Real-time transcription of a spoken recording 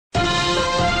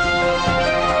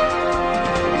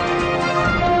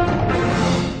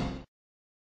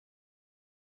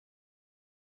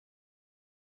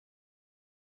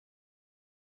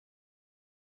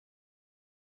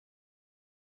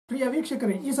ಪ್ರಿಯ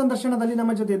ವೀಕ್ಷಕರೇ, ಈ ಸಂದರ್ಶನದಲ್ಲಿ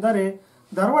ನಮ್ಮ ಜೊತೆ ಇದ್ದಾರೆ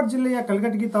ಧಾರವಾಡ ಜಿಲ್ಲೆಯ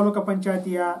ಕಲಘಟಗಿ ತಾಲೂಕು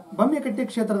ಪಂಚಾಯಿತಿಯ ಬಮ್ಮಿಕಟ್ಟಿ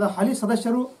ಕ್ಷೇತ್ರದ ಹಾಲಿ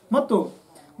ಸದಸ್ಯರು ಮತ್ತು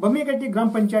ಬಮ್ಮಿಕಟ್ಟಿ ಗ್ರಾಮ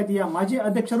ಪಂಚಾಯಿತಿಯ ಮಾಜಿ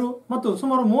ಅಧ್ಯಕ್ಷರು ಮತ್ತು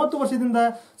ಸುಮಾರು 30 ವರ್ಷದಿಂದ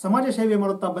ಸಮಾಜ ಸೇವೆ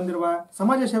ಮಾಡುತ್ತಾ ಬಂದಿರುವ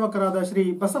ಸಮಾಜ ಸೇವಕರಾದ ಶ್ರೀ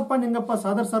ಬಸಪ್ಪ ನಿಂಗಪ್ಪ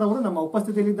ಸಾದರ್ ಸರ್ ಅವರು ನಮ್ಮ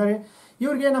ಉಪಸ್ಥಿತಿಯಲ್ಲಿದ್ದಾರೆ.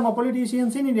 ಇವರಿಗೆ ನಮ್ಮ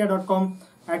politiciansinindia.com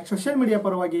ಸೋಷಿಯಲ್ ಮೀಡಿಯಾ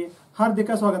ಪರವಾಗಿ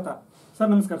ಹಾರ್ದಿಕ ಸ್ವಾಗತ.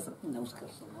 ಸರ್ ನಮಸ್ಕಾರ. ಸರ್ ನಮಸ್ಕಾರ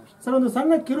ಸರ್, ಒಂದು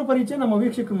ಸಣ್ಣ ಕಿರು ಪರಿಚಯ ನಮ್ಮ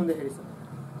ವೀಕ್ಷಕರ ಮುಂದೆ ಹೇಳಿ ಸರ್.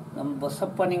 ನಮ್ಮ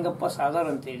ಬಸಪ್ಪ ನಿಂಗಪ್ಪ ಸಾದರ್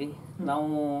ಅಂತೇಳಿ, ನಾವು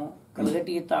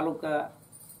ಕಲಘಟಗಿ ತಾಲೂಕಾ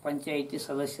ಪಂಚಾಯಿತಿ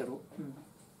ಸದಸ್ಯರು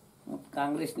ಮತ್ತು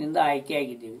ಕಾಂಗ್ರೆಸ್ನಿಂದ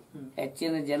ಆಯ್ಕೆಯಾಗಿದ್ದೀವಿ.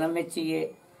 ಹೆಚ್ಚಿನ ಜನಮೆಚ್ಚಿಗೆ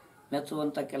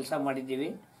ಮೆಚ್ಚುವಂಥ ಕೆಲಸ ಮಾಡಿದ್ದೀವಿ.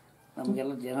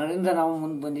 ನಮಗೆಲ್ಲ ಜನರಿಂದ ನಾವು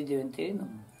ಮುಂದೆ ಬಂದಿದ್ದೀವಿ ಅಂತೇಳಿ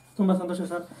ನಮ್ಮ ತುಂಬಾ ಸಂತೋಷ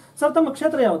ಸರ್. ಸರ್, ತಮ್ಮ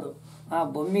ಕ್ಷೇತ್ರ ಯಾವುದು?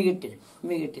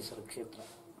 ಬೊಮ್ಮಿಗೆಟ್ಟಿ ಸರ್ ಕ್ಷೇತ್ರ,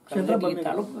 ಕಲಘಟಗಿ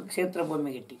ತಾಲೂಕು ಕ್ಷೇತ್ರ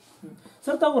ಬೊಮ್ಮಿಗೆಟ್ಟಿ.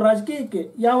 ಸರ್, ತಾವು ರಾಜಕೀಯಕ್ಕೆ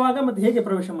ಯಾವಾಗ ಮತ್ತು ಹೇಗೆ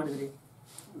ಪ್ರವೇಶ ಮಾಡಿದ್ರಿ?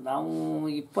 ನಾವು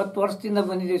 20 ವರ್ಷದಿಂದ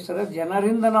ಬಂದಿದ್ದೀವಿ ಸರ್.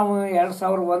 ಜನರಿಂದ ನಾವು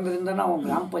 2001ರಿಂದ ನಾವು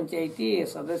ಗ್ರಾಮ ಪಂಚಾಯಿತಿ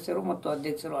ಸದಸ್ಯರು ಮತ್ತು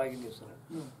ಅಧ್ಯಕ್ಷರು ಆಗಿದ್ದೀವಿ ಸರ್.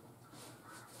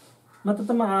 ಮತ್ತು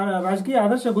ತಮ್ಮ ರಾಜಕೀಯ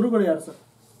ಆದರ್ಶ ಗುರುಗಳು ಯಾರು ಸರ್?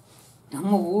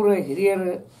 ನಮ್ಮ ಊರ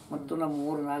ಹಿರಿಯರು ಮತ್ತು ನಮ್ಮ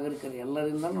ಊರ ನಾಗರಿಕರು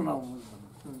ಎಲ್ಲರಿಂದನೂ ನಾವು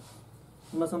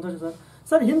ತುಂಬಾ ಸಂತೋಷ ಸರ್.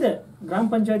 ಸರ್, ಹಿಂದೆ ಗ್ರಾಮ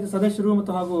ಪಂಚಾಯತಿ ಸದಸ್ಯರು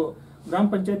ಮತ್ತು ಹಾಗೂ ಗ್ರಾಮ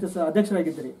ಪಂಚಾಯತಿ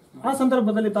ಅಧ್ಯಕ್ಷರಾಗಿದ್ದೀರಿ. ಆ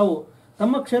ಸಂದರ್ಭದಲ್ಲಿ ತಾವು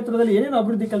ತಮ್ಮ ಕ್ಷೇತ್ರದಲ್ಲಿ ಏನೇನು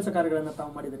ಅಭಿವೃದ್ಧಿ ಕೆಲಸ ಕಾರ್ಯಗಳನ್ನು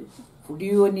ತಾವು ಮಾಡಿದಿರಿ?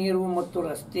 ಕುಡಿಯುವ ನೀರು ಮತ್ತು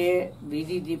ರಸ್ತೆ,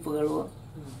 ಬೀದಿ ದೀಪಗಳು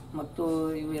ಮತ್ತು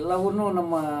ಇವೆಲ್ಲವನ್ನೂ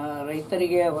ನಮ್ಮ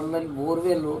ರೈತರಿಗೆ ಹೊಲದಲ್ಲಿ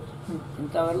ಬೋರ್ವೆಲ್ಲು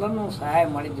ಇಂಥವೆಲ್ಲನೂ ಸಹಾಯ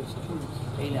ಮಾಡಿದ್ದೀವಿ ಸರ್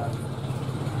ಕೈಲಿ.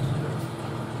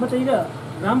 ಮತ್ತೆ ಈಗ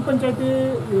ಗ್ರಾಮ ಪಂಚಾಯತಿ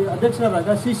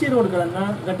ಅಧ್ಯಕ್ಷರಾದಾಗ ಸಿಸಿ ರೋಡ್ಗಳನ್ನ,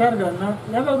 ಗಟಾರ್ಗಳನ್ನ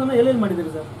ಯಾವ್ಯಾವ್ದನ್ನ ಎಲ್ಲೆಲ್ಲಿ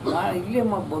ಮಾಡಿದಿರಿ ಸರ್? ಇಲ್ಲಿ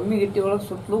ಬೊಮ್ಮಿಗೆಟ್ಟಿ ಒಳಗೆ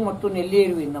ಸುತ್ತಲೂ ಮತ್ತು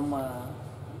ನೆಲ್ಲಿಯರ್ವಿ ನಮ್ಮ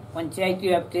ಪಂಚಾಯತಿ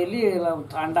ವ್ಯಾಪ್ತಿಯಲ್ಲಿ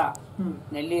ತಾಂಡ,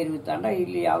 ನೆಲ್ಲಿಯರ್ವಿ ತಾಂಡ,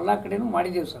 ಇಲ್ಲಿ ಎಲ್ಲ ಕಡೆನೂ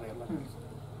ಮಾಡಿದ್ದೀವಿ ಸರ್ ಎಲ್ಲ.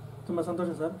 ತುಂಬಾ ಸಂತೋಷ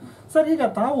ಸರ್. ಸರ್, ಈಗ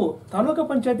ತಾವು ತಾಲೂಕು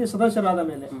ಪಂಚಾಯತಿ ಸದಸ್ಯರಾದ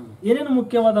ಮೇಲೆ ಏನೇನು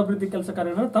ಮುಖ್ಯವಾದ ಅಭಿವೃದ್ಧಿ ಕೆಲಸ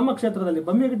ಕಾರ್ಯಗಳನ್ನು ತಮ್ಮ ಕ್ಷೇತ್ರದಲ್ಲಿ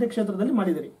ಬೊಮ್ಮಿಗೆಟ್ಟಿ ಕ್ಷೇತ್ರದಲ್ಲಿ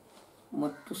ಮಾಡಿದಿರಿ?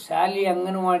 ಮತ್ತು ಶಾಲೆ,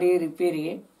 ಅಂಗನವಾಡಿ ರಿಪೇರಿ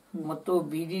ಮತ್ತು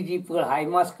ಬೀದಿ ದೀಪಗಳು,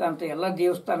 ಹೈಮಾಸ್ಕ್ ಅಂತ ಎಲ್ಲ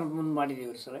ದೇವಸ್ಥಾನದ ಮುಂದೆ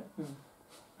ಮಾಡಿದೀವಿ ಸರ್.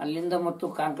 ಅಲ್ಲಿಂದ ಮತ್ತು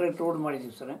ಕಾಂಕ್ರೀಟ್ ರೋಡ್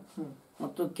ಮಾಡಿದೀವಿ ಸರ್.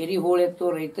 ಮತ್ತು ಕೆರಿ ಹೋಳೆತ್ತು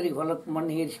ರೈತರಿಗೆ ಹೊಲಕ್ಕೆ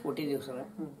ಮಣ್ಣು ಹೇರಿಸಿ ಕೊಟ್ಟಿದ್ದೀವಿ ಸರ್.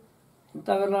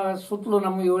 ಇಂಥವೆಲ್ಲ ಸುತ್ತಲೂ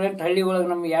ನಮ್ಮ 7-8 ಹಳ್ಳಿ ಒಳಗೆ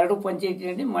ನಮ್ಮ 2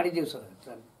 ಪಂಚಾಯತಿನಲ್ಲಿ ಮಾಡಿದ್ದೀವಿ ಸರ್.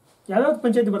 ಯಾವ್ಯಾವ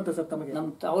ಪಂಚಾಯತಿ ಬರ್ತದೆ ಸರ್ ತಮಗೆ? ನಮ್ಮ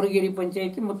ತಾವರಗಿರಿ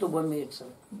ಪಂಚಾಯತಿ ಮತ್ತು ಬೊಮ್ಮಿಗೆಟ್ಟಿ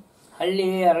ಸರ್. ಹಳ್ಳಿ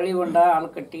ಅರಳಿಗೊಂಡ,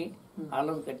 ಆಲಕಟ್ಟಿ,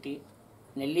 ಆಲದಕಟ್ಟಿ,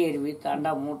 ನೆಲ್ಲಿಯರ್ವಿ, ತಾಂಡ,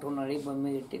 ಮೂಟನಹಳ್ಳಿ,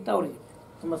 ಬೊಮ್ಮಿಗೆಟ್ಟಿ, ತಾವರಗಿರಿ.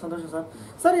 ತುಂಬಾ ಸಂತೋಷ ಸರ್.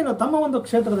 ಸರ್, ಇನ್ನು ತಮ್ಮ ಒಂದು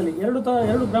ಕ್ಷೇತ್ರದಲ್ಲಿ ಎರಡು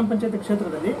ಗ್ರಾಮ ಪಂಚಾಯತಿ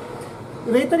ಕ್ಷೇತ್ರದಲ್ಲಿ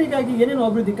ರೈತರಿಗಾಗಿ ಏನೇನು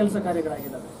ಅಭಿವೃದ್ಧಿ ಕೆಲಸ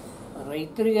ಕಾರ್ಯಗಳಾಗಿದ್ದಾವೆ?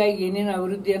 ರೈತರಿಗಾಗಿ ಏನೇನು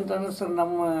ಅಭಿವೃದ್ಧಿ ಅಂತಂದ್ರೆ ಸರ್,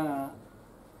 ನಮ್ಮ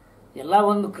ಎಲ್ಲ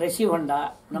ಒಂದು ಕೃಷಿ ಹೊಂಡ,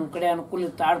 ನಮ್ಮ ಕಡೆ ಅನುಕೂಲ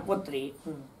ತಾಡ್ಪತ್ರಿ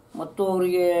ಮತ್ತು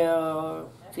ಅವರಿಗೆ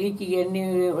ಪೀಕಿಗೆ ಎಣ್ಣೆ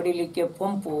ಹೊಡಿಲಿಕ್ಕೆ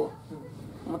ಪಂಪು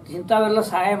ಮತ್ತು ಇಂಥವೆಲ್ಲ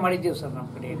ಸಹಾಯ ಮಾಡಿದ್ದೀವಿ ಸರ್. ನಮ್ಮ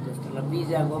ಕಡೆ ಇದ್ದಷ್ಟೆಲ್ಲ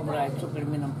ಬೀಜ, ಗೊಬ್ಬರ ಹೆಚ್ಚು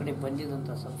ಕಡಿಮೆ ನಮ್ಮ ಕಡೆ ಬಂದಿದ್ದಂಥ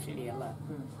ಸಬ್ಸಿಡಿ ಎಲ್ಲ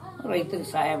ರೈತರಿಗೆ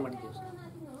ಸಹಾಯ ಮಾಡಿದ್ದೀವಿ ಸರ್.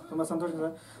 ತುಂಬಾ ಸಂತೋಷ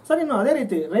ಸರ್. ಸರ್, ಇನ್ನು ಅದೇ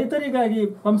ರೀತಿ ರೈತರಿಗಾಗಿ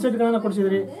ಪಂಪ್ಸೆಟ್ಗಳನ್ನ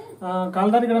ಕೊಡಿಸಿದ್ರಿ,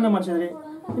 ಕಾಲ್ದಾರಿಗಳನ್ನ ಮಾಡಿಸಿದ್ರಿ.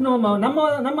 ಇನ್ನು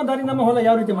ನಮ್ಮ ದಾರಿ ನಮ್ಮ ಹೊಲ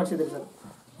ಯಾವ ರೀತಿ ಮಾಡಿಸಿದ್ರಿ ಸರ್?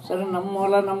 ಸರ್, ನಮ್ಮ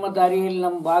ಹೊಲ ನಮ್ಮ ದಾರಿಯಲ್ಲಿ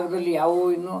ನಮ್ಮ ಭಾಗದಲ್ಲಿ ಯಾವುವು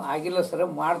ಇನ್ನೂ ಆಗಿಲ್ಲ ಸರ್.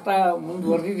 ಮಾಡ್ತಾ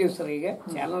ಮುಂದುವರೆದಿದ್ದೀವಿ ಸರ್. ಈಗ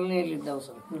ಚಾನಲ್ನಲ್ಲಿ ಇದ್ದಾವೆ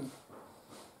ಸರ್.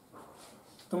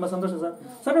 ತುಂಬಾ ಸಂತೋಷ ಸರ್.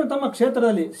 ಸರ್, ನೀವು ತಮ್ಮ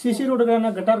ಕ್ಷೇತ್ರದಲ್ಲಿ ಸಿಸಿ ರೋಡ್ಗಳನ್ನ,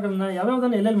 ಗಟಾರ್ಗಳನ್ನ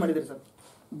ಯಾವ್ಯಾವ್ದನ್ನ ಎಲ್ಲೆಲ್ಲಿ ಮಾಡಿದ್ರಿ ಸರ್?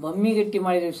 ಬೊಮ್ಮಿಗೆಟ್ಟಿ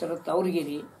ಮಾಡಿದ್ದೀವಿ ಸರ್,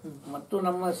 ತಾವರಗಿರಿ ಮತ್ತು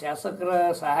ನಮ್ಮ ಶಾಸಕರ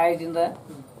ಸಹಾಯದಿಂದ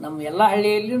ನಮ್ಮ ಎಲ್ಲ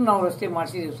ಹಳ್ಳಿಯಲ್ಲಿಯೂ ನಾವು ರಸ್ತೆ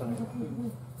ಮಾಡಿಸಿದೀವಿ ಸರ್.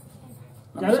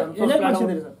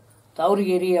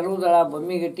 ತಾವರಗಿರಿ, ಯಲುದಳ,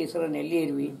 ಬೊಮ್ಮಿಗೆಟ್ಟಿ ಸರ್,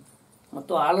 ನೆಲ್ಲಿಯರ್ವಿ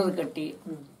ಮತ್ತು ಆಲದಕಟ್ಟಿ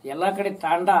ಎಲ್ಲ ಕಡೆ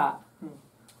ತಾಂಡ,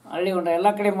 ಹಳ್ಳಿ ಹೊಂಡ ಎಲ್ಲ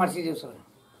ಕಡೆ ಮಾಡಿಸಿದೀವಿ ಸರ್.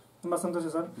 ತುಂಬಾ ಸಂತೋಷ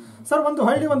ಸರ್. ಸರ್, ಒಂದು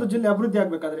ಹಳ್ಳಿ, ಒಂದು ಜಿಲ್ಲೆ ಅಭಿವೃದ್ಧಿ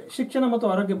ಆಗ್ಬೇಕಾದ್ರೆ ಶಿಕ್ಷಣ ಮತ್ತು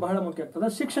ಆರೋಗ್ಯ ಬಹಳ ಮುಖ್ಯ ಆಗ್ತದೆ.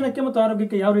 ಶಿಕ್ಷಣಕ್ಕೆ ಮತ್ತು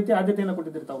ಆರೋಗ್ಯಕ್ಕೆ ಯಾವ ರೀತಿ ಆದ್ಯತೆಯನ್ನು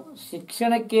ಕೊಟ್ಟಿದ್ದೀರಿ ತಾವು?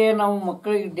 ಶಿಕ್ಷಣಕ್ಕೆ ನಾವು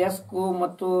ಮಕ್ಕಳಿಗೆ ಡೆಸ್ಕ್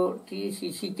ಮತ್ತು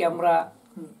CC ಕ್ಯಾಮ್ರಾ,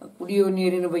 ಕುಡಿಯುವ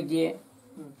ನೀರಿನ ಬಗ್ಗೆ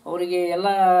ಅವರಿಗೆ ಎಲ್ಲ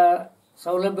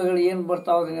ಸೌಲಭ್ಯಗಳು ಏನು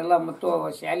ಬರ್ತಾವ ಅದನ್ನೆಲ್ಲ, ಮತ್ತು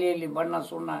ಶಾಲೆಯಲ್ಲಿ ಬಣ್ಣ,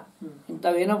 ಸುಣ್ಣ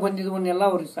ಇಂಥವೇನೋ ಬಂದಿದ್ದವನ್ನೆಲ್ಲ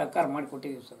ಅವ್ರಿಗೆ ಸಹಕಾರ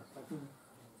ಮಾಡಿಕೊಟ್ಟಿದ್ದೀವಿ ಸರ್.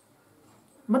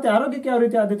 ಮತ್ತೆ ಆರೋಗ್ಯಕ್ಕೆ ಯಾವ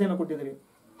ರೀತಿ ಆದ್ಯತೆಯನ್ನು ಕೊಟ್ಟಿದ್ದೀರಿ?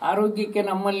 ಆರೋಗ್ಯಕ್ಕೆ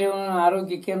ನಮ್ಮಲ್ಲಿ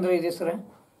ಆರೋಗ್ಯ ಕೇಂದ್ರ ಇದೆ ಸರ್.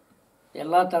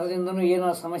 ಎಲ್ಲ ಥರದಿಂದನೂ ಏನೋ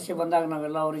ಸಮಸ್ಯೆ ಬಂದಾಗ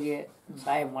ನಾವೆಲ್ಲ ಅವರಿಗೆ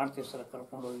ಸಹಾಯ ಮಾಡ್ತೀವಿ ಸರ್.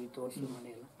 ಕರ್ಕೊಂಡು ಹೋಗಿ ತೋರಿಸಿ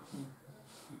ಮನೆಯಲ್ಲ.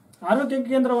 ಆರೋಗ್ಯ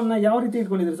ಕೇಂದ್ರವನ್ನ ಯಾವ ರೀತಿ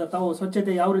ಇಟ್ಕೊಂಡಿದ್ರಿ ಸರ್ ತಾವು?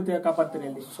 ಸ್ವಚ್ಛತೆ ಯಾವ ರೀತಿ ಕಾಪಾಡ್ತೀರಿ?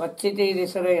 ಅಲ್ಲಿ ಸ್ವಚ್ಛತೆ ಇದೆ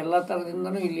ಸರ್. ಎಲ್ಲ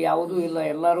ಥರದಿಂದನೂ ಇಲ್ಲಿ ಯಾವುದೂ ಇಲ್ಲ.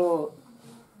 ಎಲ್ಲರೂ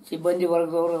ಸಿಬ್ಬಂದಿ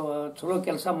ವರ್ಗದವರು ಚಲೋ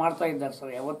ಕೆಲಸ ಮಾಡ್ತಾ ಇದ್ದಾರೆ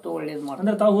ಸರ್. ಯಾವತ್ತೂ ಒಳ್ಳೇದು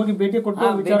ಮಾಡ್ತಾರೆ. ತಾವು ಹೋಗಿ ಭೇಟಿ ಕೊಟ್ಟು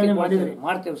ವಿಚಾರಣೆ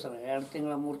ಮಾಡ್ತೇವೆ ಸರ್. 2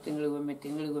 ತಿಂಗಳ 3 ತಿಂಗಳಿಗೊಮ್ಮೆ,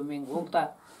 ತಿಂಗಳಿಗೊಮ್ಮೆ ಹಿಂಗೆ ಹೋಗ್ತಾ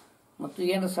ಮತ್ತು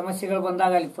ಏನು ಸಮಸ್ಯೆಗಳು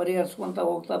ಬಂದಾಗ ಅಲ್ಲಿ ಪರಿಹರಿಸ್ಕೊಂತ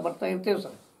ಹೋಗ್ತಾ ಬರ್ತಾ ಇರ್ತೇವೆ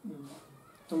ಸರ್.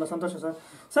 ತುಂಬಾ ಸಂತೋಷ ಸರ್.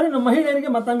 ಸರ್, ಇನ್ನು ಮಹಿಳೆಯರಿಗೆ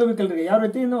ಮತ್ತು ಅಂಗವಿಕಲರಿಗೆ ಯಾವ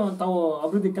ರೀತಿ ತಾವು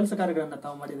ಅಭಿವೃದ್ಧಿ ಕೆಲಸ ಕಾರ್ಯಗಳನ್ನ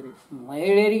ತಾವು ಮಾಡಿದ್ರಿ?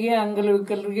 ಮಹಿಳೆಯರಿಗೆ,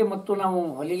 ಅಂಗವಿಕಲರಿಗೆ ಮತ್ತು ನಾವು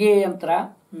ಹೊಲಿಗೆ ಯಂತ್ರ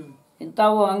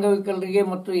ಇಂಥವು, ಅಂಗವಿಕಲರಿಗೆ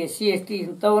ಮತ್ತು SC ST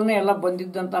ಇಂಥವನ್ನೇ ಎಲ್ಲ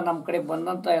ಬಂದಿದ್ದಂತ ನಮ್ಮ ಕಡೆ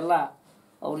ಬಂದಂತ ಎಲ್ಲ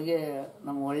ಅವ್ರಿಗೆ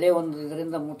ನಮ್ಮ ಒಳ್ಳೆ ಒಂದು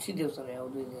ಇದರಿಂದ ಮುಟ್ಟಿಸಿದ್ದೇವೆ ಸರ್.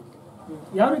 ಯಾವುದು ಇದರಲ್ಲಿ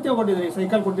ಯಾವ ರೀತಿ ಕೊಟ್ಟಿದ್ರಿ?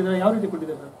 ಸೈಕಲ್ ಕೊಟ್ಟಿದ್ರೆ ಯಾವ ರೀತಿ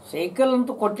ಕೊಟ್ಟಿದ್ದಾರೆ? ಸೈಕಲ್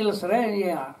ಅಂತೂ ಕೊಟ್ಟಿಲ್ಲ ಸರ್.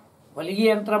 ಹೊಲಿಗೆ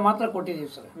ಯಂತ್ರ ಮಾತ್ರ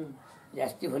ಕೊಟ್ಟಿದ್ದೀವಿ ಸರ್.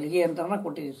 ಜಾಸ್ತಿ ಹೊಲಿಗೆ ಯಂತ್ರನ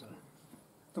ಕೊಟ್ಟಿದ್ದೀವಿ ಸರ್.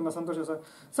 ತುಂಬ ಸಂತೋಷ ಸರ್.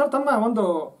 ಸರ್, ತಮ್ಮ ಒಂದು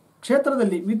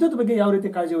ಕ್ಷೇತ್ರದಲ್ಲಿ ವಿದ್ಯುತ್ ಬಗ್ಗೆ ಯಾವ ರೀತಿ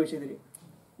ಕಾಳಜಿ ವಹಿಸಿದಿರಿ?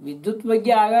 ವಿದ್ಯುತ್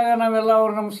ಬಗ್ಗೆ ಆಗಾಗ ನಾವೆಲ್ಲ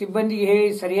ಅವ್ರು ನಮ್ಮ ಸಿಬ್ಬಂದಿಗೆ ಹೇಳಿ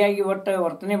ಸರಿಯಾಗಿ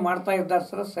ವರ್ತನೆ ಮಾಡ್ತಾ ಇದ್ದಾರೆ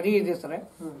ಸರ್. ಸರಿ ಇದೆ ಸರ್.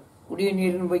 ಕುಡಿಯುವ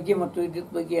ನೀರಿನ ಬಗ್ಗೆ ಮತ್ತು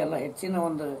ವಿದ್ಯುತ್ ಬಗ್ಗೆ ಎಲ್ಲ ಹೆಚ್ಚಿನ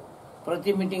ಒಂದು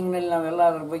ಪ್ರತಿ ಮೀಟಿಂಗ್ನಲ್ಲಿ ನಾವೆಲ್ಲ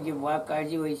ಅದ್ರ ಬಗ್ಗೆ ಭಾಳ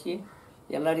ಕಾಳಜಿ ವಹಿಸಿ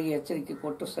ಎಲ್ಲರಿಗೆ ಎಚ್ಚರಿಕೆ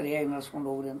ಕೊಟ್ಟು ಸರಿಯಾಗಿ ನಡೆಸ್ಕೊಂಡು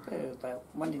ಹೋಗ್ರಿ ಅಂತ ಹೇಳ್ತಾ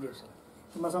ಬಂದಿದ್ದೀವಿ ಸರ್.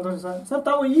 ತುಂಬ ಸಂತೋಷ ಸರ್. ಸರ್,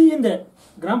 ತಾವು ಈ ಹಿಂದೆ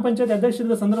ಗ್ರಾಮ ಪಂಚಾಯತ್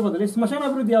ಅಧ್ಯಕ್ಷರ ಸಂದರ್ಭದಲ್ಲಿ ಸ್ಮಶಾನ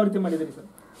ಅಭಿವೃದ್ಧಿ ಯಾವ ರೀತಿ ಮಾಡಿದಿರಿ ಸರ್?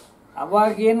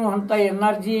 ಅವಾಗೇನು ಅಂತ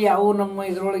NRG ಯಾವ ನಮ್ಮ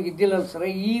ಇದ್ರೊಳಗೆ ಇದ್ದಿಲ್ಲ ಸರ್.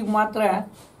 ಈಗ ಮಾತ್ರ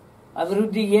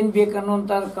ಅಭಿವೃದ್ಧಿಗೆ ಏನು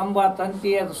ಬೇಕನ್ನುವಂಥ ಕಂಬ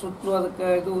ತಂತಿ ಅದು ಸುತ್ತಲೂ ಅದಕ್ಕೆ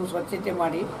ಇದು ಸ್ವಚ್ಛತೆ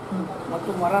ಮಾಡಿ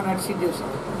ಮತ್ತು ಮರ ನಡೆಸಿದ್ದೀವಿ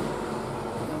ಸರ್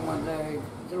ನಮ್ಮ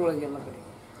ಇದ್ರೊಳಗೆ ಎಲ್ಲ ಕಡೆ.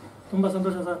 ತುಂಬ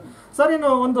ಸಂತೋಷ ಸರ್. ಸರ್,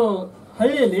 ಇನ್ನು ಒಂದು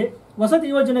ಹಳ್ಳಿಯಲ್ಲಿ ವಸತಿ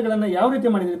ಯೋಜನೆಗಳನ್ನು ಯಾವ ರೀತಿ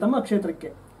ಮಾಡಿದ್ರಿ ತಮ್ಮ ಕ್ಷೇತ್ರಕ್ಕೆ?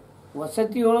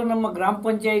 ವಸತಿಯೊಳಗೆ ನಮ್ಮ ಗ್ರಾಮ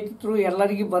ಪಂಚಾಯತ್ ಥ್ರೂ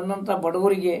ಎಲ್ಲರಿಗೆ ಬಂದಂಥ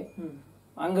ಬಡವರಿಗೆ,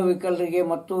 ಅಂಗವಿಕಲರಿಗೆ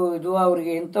ಮತ್ತು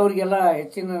ಅವರಿಗೆ ಇಂಥವ್ರಿಗೆಲ್ಲ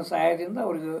ಹೆಚ್ಚಿನ ಸಹಾಯದಿಂದ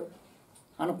ಅವ್ರಿಗೆ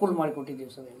ಅನುಕೂಲ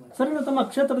ಮಾಡಿಕೊಟ್ಟಿದ್ದೀವಿ ಸರ್. ಸರ್, ಇನ್ನು ತಮ್ಮ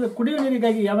ಕ್ಷೇತ್ರದ ಕುಡಿಯುವ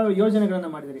ನೀರಿಗಾಗಿ ಯಾವ ಯೋಜನೆಗಳನ್ನು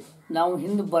ಮಾಡಿದಿರಿ? ನಾವು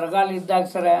ಹಿಂದೆ ಬರಗಾಲ ಇದ್ದಾಗ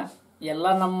ಸರ ಎಲ್ಲ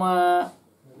ನಮ್ಮ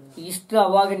ಇಷ್ಟು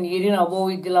ಅವಾಗ ನೀರಿನ ಅಭಾವ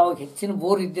ಇದ್ದಿಲ್ಲ, ಅವಾಗ ಹೆಚ್ಚಿನ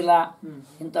ಬೋರ್ ಇದ್ದಿಲ್ಲ,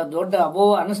 ಇಂಥ ದೊಡ್ಡ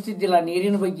ಅಭಾವ ಅನಿಸ್ತಿದ್ದಿಲ್ಲ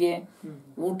ನೀರಿನ ಬಗ್ಗೆ.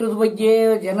 ಊಟದ ಬಗ್ಗೆ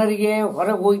ಜನರಿಗೆ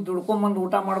ಹೊರಗೆ ಹೋಗಿ ದುಡ್ಕೊಂಬಂದು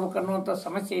ಊಟ ಮಾಡ್ಬೇಕು ಅನ್ನುವಂಥ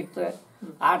ಸಮಸ್ಯೆ ಇತ್ತು.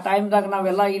 ಆ ಟೈಮ್ದಾಗ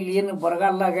ನಾವೆಲ್ಲ ಇಲ್ಲಿ ಏನು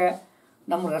ಬರಗಾಲದಾಗ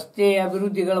ನಮ್ಮ ರಸ್ತೆ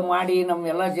ಅಭಿವೃದ್ಧಿಗಳು ಮಾಡಿ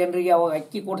ನಮ್ಮೆಲ್ಲ ಜನರಿಗೆ ಅವಾಗ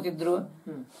ಅಕ್ಕಿ ಕೊಡ್ತಿದ್ರು.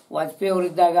 ವಾಜಪೇಯಿ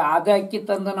ಅವರಿದ್ದಾಗ ಆದ ಅಕ್ಕಿ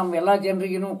ತಂದು ನಮ್ಮೆಲ್ಲ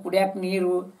ಜನರಿಗೂ ಕುಡಿಯಾಕ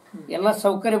ನೀರು ಎಲ್ಲ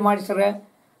ಸೌಕರ್ಯ ಮಾಡಿ ಸರ.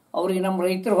 ಅವ್ರಿಗೆ ನಮ್ಮ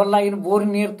ರೈತರ ಹೊಲ್ಲಾಗಿನ ಬೋರ್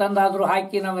ನೀರು ತಂದಾದರೂ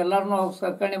ಹಾಕಿ ನಾವೆಲ್ಲರನ್ನೂ ಅವಾಗ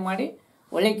ಸಹಕರಣೆ ಮಾಡಿ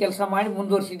ಒಳ್ಳೆ ಕೆಲಸ ಮಾಡಿ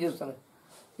ಮುಂದುವರಿಸಿದ್ದೀವಿ ಸರ್.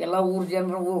 ಎಲ್ಲ ಊರು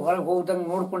ಜನರು ಹೊರಗೆ ಹೋಗ್ದಂಗೆ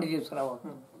ನೋಡ್ಕೊಂಡಿದ್ದೀವಿ ಸರ್ ಅವಾಗ.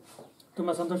 ತುಂಬ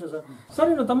ಸಂತೋಷ ಸರ್. ಸರ್,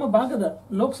 ಇನ್ನು ತಮ್ಮ ಭಾಗದ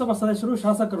ಲೋಕಸಭಾ ಸದಸ್ಯರು,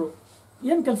 ಶಾಸಕರು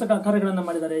ಏನು ಕೆಲಸ ಕಾರ್ಯಗಳನ್ನು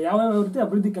ಮಾಡಿದ್ದಾರೆ? ಯಾವ ರೀತಿ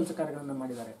ಅಭಿವೃದ್ಧಿ ಕೆಲಸ ಕಾರ್ಯಗಳನ್ನು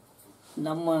ಮಾಡಿದ್ದಾರೆ?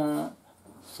 ನಮ್ಮ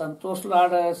ಸಂತೋಷ್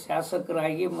ಲಾಡ್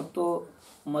ಶಾಸಕರಾಗಿ ಮತ್ತು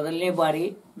ಮೊದಲನೇ ಬಾರಿ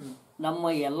ನಮ್ಮ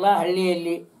ಎಲ್ಲ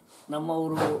ಹಳ್ಳಿಯಲ್ಲಿ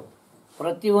ನಮ್ಮವರು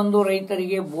ಪ್ರತಿಯೊಂದು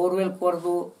ರೈತರಿಗೆ ಬೋರ್ವೆಲ್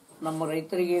ಕೊರೆದು ನಮ್ಮ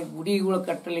ರೈತರಿಗೆ ಗುಡಿಗಳು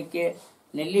ಕಟ್ಟಲಿಕ್ಕೆ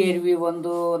ನೆಲ್ಲಿ ಎರಿವಿ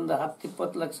ಒಂದು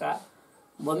 10-20 ಲಕ್ಷ,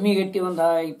 ಬಮ್ಮಿಗಟ್ಟಿ ಒಂದು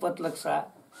 20 ಲಕ್ಷ,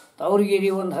 ತವರಿಗೇರಿ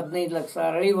ಒಂದು 15 ಲಕ್ಷ,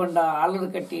 ರಳಿಗೊಂಡ, ಆಲದ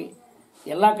ಕಟ್ಟಿ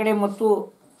ಎಲ್ಲ ಕಡೆ ಮತ್ತು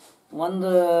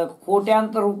 1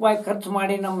 ಕೋಟ್ಯಾಂತರ ರೂಪಾಯಿ ಖರ್ಚು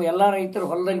ಮಾಡಿ ನಮ್ಮ ಎಲ್ಲ ರೈತರ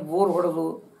ಹೊಲದಲ್ಲಿ ಬೋರ್ ಹೊಡೆದು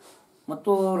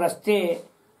ಮತ್ತು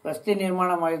ರಸ್ತೆ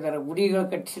ನಿರ್ಮಾಣ ಮಾಡಿದ್ದಾರೆ, ಗುಡಿಗಳು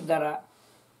ಕಟ್ಟಿಸಿದ್ದಾರೆ.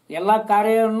 ಎಲ್ಲ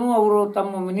ಕಾರ್ಯವನ್ನು ಅವರು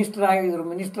ತಮ್ಮ ಮಿನಿಸ್ಟರ್ ಆಗಿದ್ರು.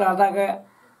 ಮಿನಿಸ್ಟರ್ ಆದಾಗ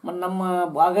ನಮ್ಮ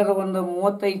ಭಾಗದ ಒಂದು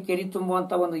 35 ಕೆರೆ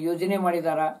ತುಂಬುವಂಥ ಒಂದು ಯೋಜನೆ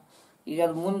ಮಾಡಿದ್ದಾರೆ. ಈಗ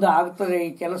ಅದು ಮುಂದೆ ಆಗ್ತದೆ,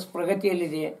 ಈ ಕೆಲಸ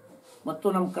ಪ್ರಗತಿಯಲ್ಲಿದೆ. ಮತ್ತು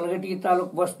ನಮ್ಮ ಕಲಘಟಗಿ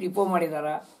ತಾಲೂಕು ಬಸ್ ಡಿಪೋ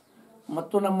ಮಾಡಿದ್ದಾರೆ.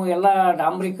 ಮತ್ತು ನಮ್ಮ ಎಲ್ಲ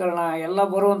ಡಾಂಬರೀಕರಣ ಎಲ್ಲ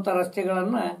ಬರುವಂಥ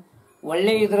ರಸ್ತೆಗಳನ್ನು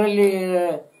ಒಳ್ಳೆ ಇದರಲ್ಲಿ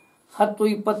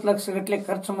 10-20 ಲಕ್ಷ ಗಟ್ಟಲೆ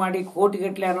ಖರ್ಚು ಮಾಡಿ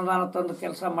ಕೋಟಿಗಟ್ಟಲೆ ಅನುದಾನ ತಂದು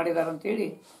ಕೆಲಸ ಮಾಡಿದ್ದಾರೆ ಅಂತೇಳಿ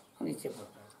ಇಚ್ಛೆ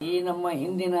ಪಡ್ತಾರೆ. ಈ ನಮ್ಮ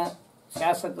ಹಿಂದಿನ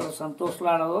ಶಾಸಕರು ಸಂತೋಷ್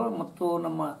ಲಾಡ್ ಅವರು ಮತ್ತು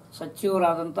ನಮ್ಮ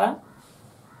ಸಚಿವರಾದಂಥ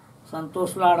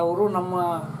ಸಂತೋಷ್ ಲಾಡ್ ಅವರು ನಮ್ಮ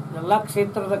ಎಲ್ಲ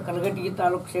ಕ್ಷೇತ್ರದ ಕಲಘಟಗಿ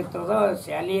ತಾಲೂಕು ಕ್ಷೇತ್ರದ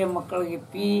ಶಾಲೆಯ ಮಕ್ಕಳಿಗೆ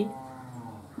ಫೀ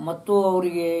ಮತ್ತು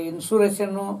ಅವರಿಗೆ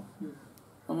ಇನ್ಶೂರೆನ್ಸನ್ನು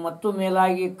ಮತ್ತು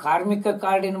ಮೇಲಾಗಿ ಕಾರ್ಮಿಕ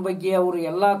ಕಾರ್ಡಿನ ಬಗ್ಗೆ ಅವರು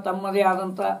ಎಲ್ಲ ತಮ್ಮದೇ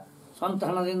ಆದಂಥ ಸ್ವಂತ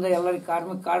ಹಣದಿಂದ ಎಲ್ಲರಿಗೆ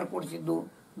ಕಾರ್ಮಿಕ ಕಾರ್ಡ್ ಕೊಡಿಸಿದ್ದು.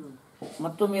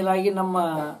 ಮತ್ತು ಮೇಲಾಗಿ ನಮ್ಮ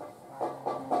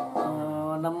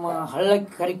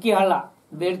ಹಳ್ಳಕ್ಕೆ ಕರಿಕಿ ಹಳ್ಳ,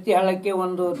 ಬೇಡ್ತಿ ಹಳ್ಳಕ್ಕೆ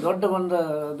ಒಂದು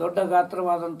ದೊಡ್ಡ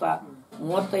ಗಾತ್ರವಾದಂಥ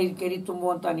 35 ಕೆರೆ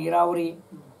ತುಂಬುವಂಥ ನೀರಾವರಿ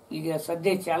ಈಗ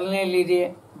ಸದ್ಯ ಚಾಲನೆಯಲ್ಲಿದೆ.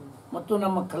 ಮತ್ತು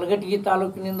ನಮ್ಮ ಕಲಘಟಗಿ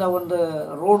ತಾಲೂಕಿನಿಂದ ಒಂದು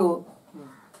ರೋಡು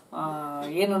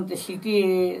ಏನಂತ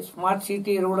ಸ್ಮಾರ್ಟ್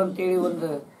ಸಿಟಿ ರೋಡ್ ಅಂತೇಳಿ ಒಂದು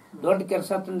ದೊಡ್ಡ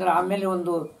ಕೆಲಸ ತಂದ್ರೆ. ಆಮೇಲೆ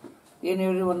ಒಂದು ಏನು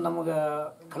ಹೇಳಿ ಒಂದು ನಮಗೆ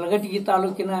ಕಲಘಟಗಿ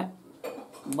ತಾಲೂಕಿನ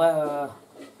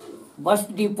ಬಸ್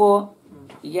ಡಿಪೋ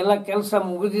ಈಗೆಲ್ಲ ಕೆಲಸ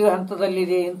ಮುಗಿದಿದ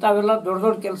ಹಂತದಲ್ಲಿದೆ. ಇಂಥವೆಲ್ಲ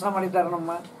ದೊಡ್ಡ ಕೆಲಸ ಮಾಡಿದ್ದಾರೆ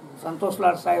ನಮ್ಮ ಸಂತೋಷ್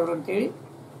ಲಾಡ್ ಸಾಹೇಬ್ರು ಅಂತೇಳಿ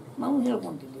ನಾವು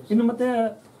ಹೇಳ್ಕೊಂತಿದ್ದೀವಿ. ಇನ್ನು ಮತ್ತೆ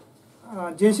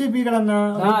JCBಗಳನ್ನು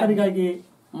ರೈತರಿಗಾಗಿ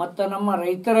ಮತ್ತು ನಮ್ಮ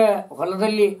ರೈತರ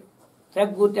ಹೊಲದಲ್ಲಿ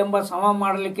ತೆಗ್ಗು ತೆಂಬ ಸಮ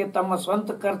ಮಾಡಲಿಕ್ಕೆ ತಮ್ಮ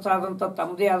ಸ್ವಂತ ಖರ್ಚಾದಂಥ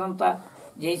ತಮ್ಮದೇ ಆದಂಥ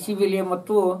JCB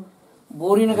ಮತ್ತು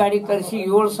ಬೋರಿನ ಗಾಡಿ ತರಿಸಿ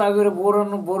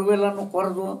 7,000 ಬೋರ್ವೆಲ್ಲನ್ನು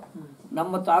ಕೊರೆದು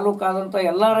ನಮ್ಮ ತಾಲೂಕಾದಂಥ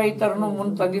ಎಲ್ಲ ರೈತರನ್ನು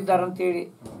ಮುಂದೆ ತಂದಿದ್ದಾರೆ ಅಂತೇಳಿ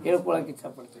ಹೇಳ್ಕೊಳಕ್ಕೆ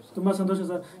ಇಷ್ಟಪಡ್ತೀವಿ. ತುಂಬಾ ಸಂತೋಷ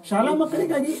ಸರ್. ಶಾಲಾ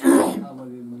ಮಕ್ಕಳಿಗಾಗಿ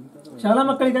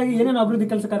ಏನೇನು ಅಭಿವೃದ್ಧಿ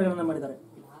ಕೆಲಸ ಕಾರ್ಯಗಳನ್ನು ಮಾಡಿದ್ದಾರೆ?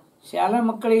 ಶಾಲಾ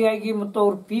ಮಕ್ಕಳಿಗಾಗಿ ಮತ್ತು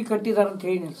ಅವ್ರು ಫೀ ಕಟ್ಟಿದ್ದಾರೆ ಅಂತ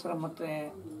ಹೇಳಿನಿ ಸರ್.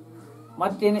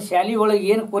 ಮತ್ತೇನು ಶಾಲೆ ಒಳಗೆ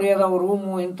ಏನು ಕೊರೆಯೋದಾವ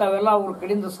ರೂಮು ಇಂಥವೆಲ್ಲ ಅವ್ರ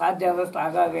ಕಡೆಯಿಂದ ಸಾಧ್ಯ ಆದಷ್ಟು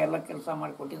ಆಗಾಗ ಎಲ್ಲ ಕೆಲಸ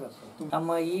ಮಾಡಿಕೊಟ್ಟಿದ್ದಾರೆ ಸರ್.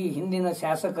 ನಮ್ಮ ಈ ಹಿಂದಿನ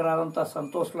ಶಾಸಕರಾದಂಥ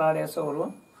ಸಂತೋಷ್ ಲಾಡ್ ಅವರು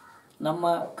ನಮ್ಮ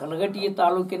ಕಲಘಟಗಿ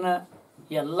ತಾಲೂಕಿನ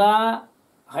ಎಲ್ಲ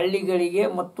ಹಳ್ಳಿಗಳಿಗೆ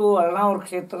ಮತ್ತು ಅರ್ಣಾವರ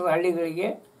ಕ್ಷೇತ್ರದ ಹಳ್ಳಿಗಳಿಗೆ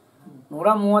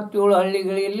 137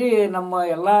 ಹಳ್ಳಿಗಳಲ್ಲಿ ನಮ್ಮ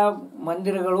ಎಲ್ಲ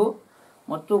ಮಂದಿರಗಳು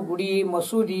ಮತ್ತು ಗುಡಿ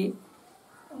ಮಸೂದಿ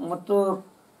ಮತ್ತು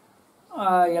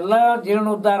ಎಲ್ಲ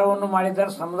ಜೀರ್ಣೋದ್ಧಾರವನ್ನು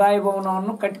ಮಾಡಿದ್ದಾರೆ. ಸಮುದಾಯ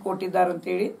ಭವನವನ್ನು ಕಟ್ಟಿಕೊಟ್ಟಿದ್ದಾರೆ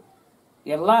ಅಂತೇಳಿ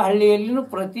ಎಲ್ಲ ಹಳ್ಳಿಯಲ್ಲಿನೂ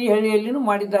ಪ್ರತಿ ಹಳ್ಳಿಯಲ್ಲಿನೂ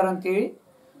ಮಾಡಿದ್ದಾರಂತೇಳಿ.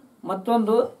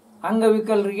 ಮತ್ತೊಂದು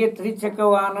ಅಂಗವಿಕಲರಿಗೆ ತ್ರಿಚಕ್ರ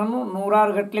ವಾಹನನು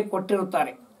 100 ಗಟ್ಟಲೆ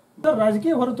ಕೊಟ್ಟಿರುತ್ತಾರೆ.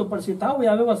 ರಾಜಕೀಯ ಹೊರತುಪಡಿಸಿ ತಾವು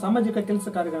ಯಾವ್ಯಾವ ಸಾಮಾಜಿಕ ಕೆಲಸ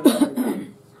ಕಾರ್ಯಗಳನ್ನು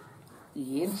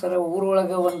ಏನ್ ಸರ,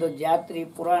 ಊರೊಳಗೆ ಒಂದು ಜಾತ್ರೆ,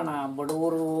 ಪುರಾಣ,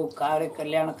 ಬಡವರು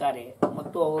ಕಲ್ಯಾಣ ಕಾರ್ಯ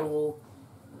ಮತ್ತು ಅವರು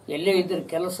ಎಲ್ಲೇ ಇದ್ರ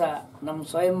ಕೆಲಸ ನಮ್ಮ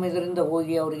ಸ್ವಯಂ ಇದರಿಂದ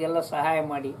ಹೋಗಿ ಅವರಿಗೆಲ್ಲ ಸಹಾಯ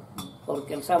ಮಾಡಿ ಅವ್ರ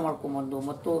ಕೆಲಸ ಮಾಡ್ಕೊಂಬಂದು,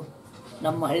 ಮತ್ತು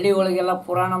ನಮ್ಮ ಹಳ್ಳಿ ಒಳಗೆಲ್ಲ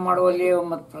ಪುರಾಣ ಮಾಡುವಲ್ಲಿ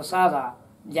ಮತ್ತು ಪ್ರಸಾದ,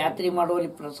 ಜಾತ್ರೆ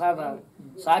ಮಾಡುವಲ್ಲಿ ಪ್ರಸಾದ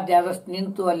ಸಾಧ್ಯ ಆದಷ್ಟು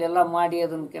ನಿಂತು ಅಲ್ಲೆಲ್ಲ ಮಾಡಿ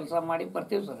ಅದನ್ನ ಕೆಲಸ ಮಾಡಿ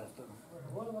ಬರ್ತೀವಿ ಸರ್. ಅಷ್ಟು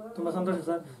ತುಂಬಾ ಸಂತೋಷ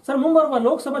ಸರ್. ಸರ್, ಮುಂಬರುವ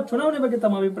ಲೋಕಸಭಾ ಚುನಾವಣೆ ಬಗ್ಗೆ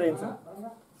ತಮ್ಮ ಅಭಿಪ್ರಾಯ ಸರ್?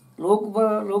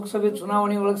 ಲೋಕಸಭೆ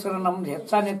ಚುನಾವಣೆ ಒಳಗೆ ಸರ್ ನಮ್ದು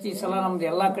ಹೆಚ್ಚಾನೆಚ್ಚಿ ಸಲ ನಮ್ದು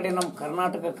ಎಲ್ಲಾ ಕಡೆ ನಮ್ಮ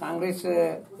ಕರ್ನಾಟಕ ಕಾಂಗ್ರೆಸ್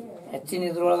ಹೆಚ್ಚಿನ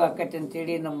ಇದ್ರೊಳಗೆ ಆಕೈತೆ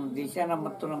ಅಂತೇಳಿ, ನಮ್ಮ ದೇಶನ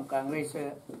ಮತ್ತು ನಮ್ಮ ಕಾಂಗ್ರೆಸ್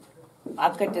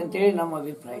ಆಕೈತೆ ಅಂತೇಳಿ ನಮ್ಮ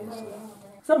ಅಭಿಪ್ರಾಯ ಸರ್.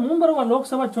 ಸರ್, ಮುಂಬರುವ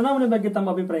ಲೋಕಸಭಾ ಚುನಾವಣೆ ಬಗ್ಗೆ ತಮ್ಮ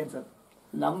ಅಭಿಪ್ರಾಯ ಸರ್?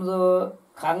 ನಮ್ದು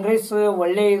ಕಾಂಗ್ರೆಸ್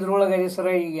ಒಳ್ಳೆ ಇದ್ರೊಳಗೆ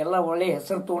ಸರ್, ಈಗೆಲ್ಲ ಒಳ್ಳೆ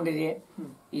ಹೆಸರು ತಗೊಂಡಿದೆ.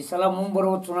 ಈ ಸಲ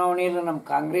ಮುಂಬರುವ ಚುನಾವಣೆಯಲ್ಲಿ ನಮ್ಮ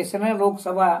ಕಾಂಗ್ರೆಸ್ನೇ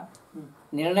ಲೋಕಸಭಾ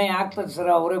ನಿರ್ಣಯ ಆಗ್ತದೆ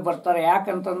ಸರ್, ಅವರೇ ಬರ್ತಾರೆ.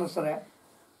 ಯಾಕಂತಂದ್ರೆ ಸರ್,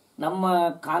 ನಮ್ಮ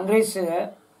ಕಾಂಗ್ರೆಸ್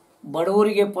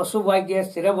ಬಡವರಿಗೆ ಪಶುಭಾಗ್ಯ,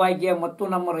 ಸ್ಥಿರಭಾಗ್ಯ ಮತ್ತು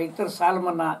ನಮ್ಮ ರೈತರ ಸಾಲ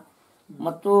ಮನ್ನಾ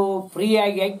ಮತ್ತು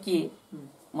ಫ್ರೀಯಾಗಿ ಅಕ್ಕಿ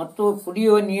ಮತ್ತು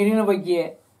ಕುಡಿಯುವ ನೀರಿನ ಬಗ್ಗೆ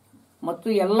ಮತ್ತು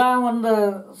ಎಲ್ಲ ಒಂದು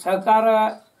ಸಹಕಾರ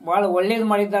ಭಾಳ ಒಳ್ಳೇದು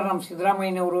ಮಾಡಿದ್ದಾರೆ ನಮ್ಮ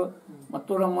ಸಿದ್ದರಾಮಯ್ಯನವರು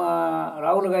ಮತ್ತು ನಮ್ಮ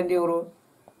ರಾಹುಲ್ ಗಾಂಧಿಯವರು.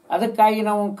 ಅದಕ್ಕಾಗಿ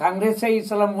ನಾವು ಕಾಂಗ್ರೆಸ್ ಈ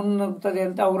ಸಲ ಮುನ್ನುಗ್ತದೆ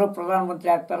ಅಂತ ಅವರ ಪ್ರಧಾನಮಂತ್ರಿ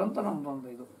ಆಗ್ತಾರಂತ ನಮ್ದೊಂದು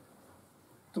ಇದು.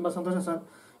 ತುಂಬಾ ಸಂತೋಷ ಸರ್.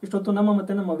 ಇಷ್ಟೊತ್ತು ನಮ್ಮ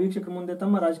ಮತ್ತೆ ನಮ್ಮ ವೀಕ್ಷಕರ ಮುಂದೆ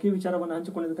ತಮ್ಮ ರಾಜಕೀಯ ವಿಚಾರವನ್ನು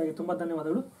ಹಂಚಿಕೊಂಡಿದ್ದಕ್ಕಾಗಿ ತುಂಬಾ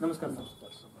ಧನ್ಯವಾದಗಳು. ನಮಸ್ಕಾರ ಸರ್.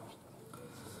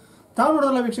 ತಾವು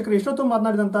ನೋಡೋದಲ್ಲ ವೀಕ್ಷಕರು, ಇಷ್ಟೊತ್ತು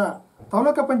ಮಾತನಾಡಿದಂತ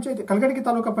ಕಲಘಟಗಿ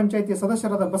ತಾಲೂಕಾ ಪಂಚಾಯಿತಿಯ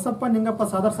ಸದಸ್ಯರಾದ ಬಸಪ್ಪ, ನಿಂಗಪ್ಪ,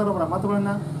 ಸಾದರ್ ಸರ್ ಅವರ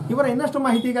ಮಾತುಗಳನ್ನ, ಇವರ ಇನ್ನಷ್ಟು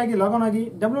ಮಾಹಿತಿಗಾಗಿ ಲಾಗ್ ಆನ್ ಆಗಿ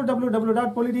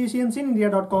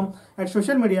www.politiciansinindia.com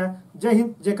ಸೋಷಿಯಲ್ ಮೀಡಿಯಾ. ಜೈ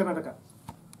ಹಿಂದ್, ಜೈ ಕರ್ನಾಟಕ.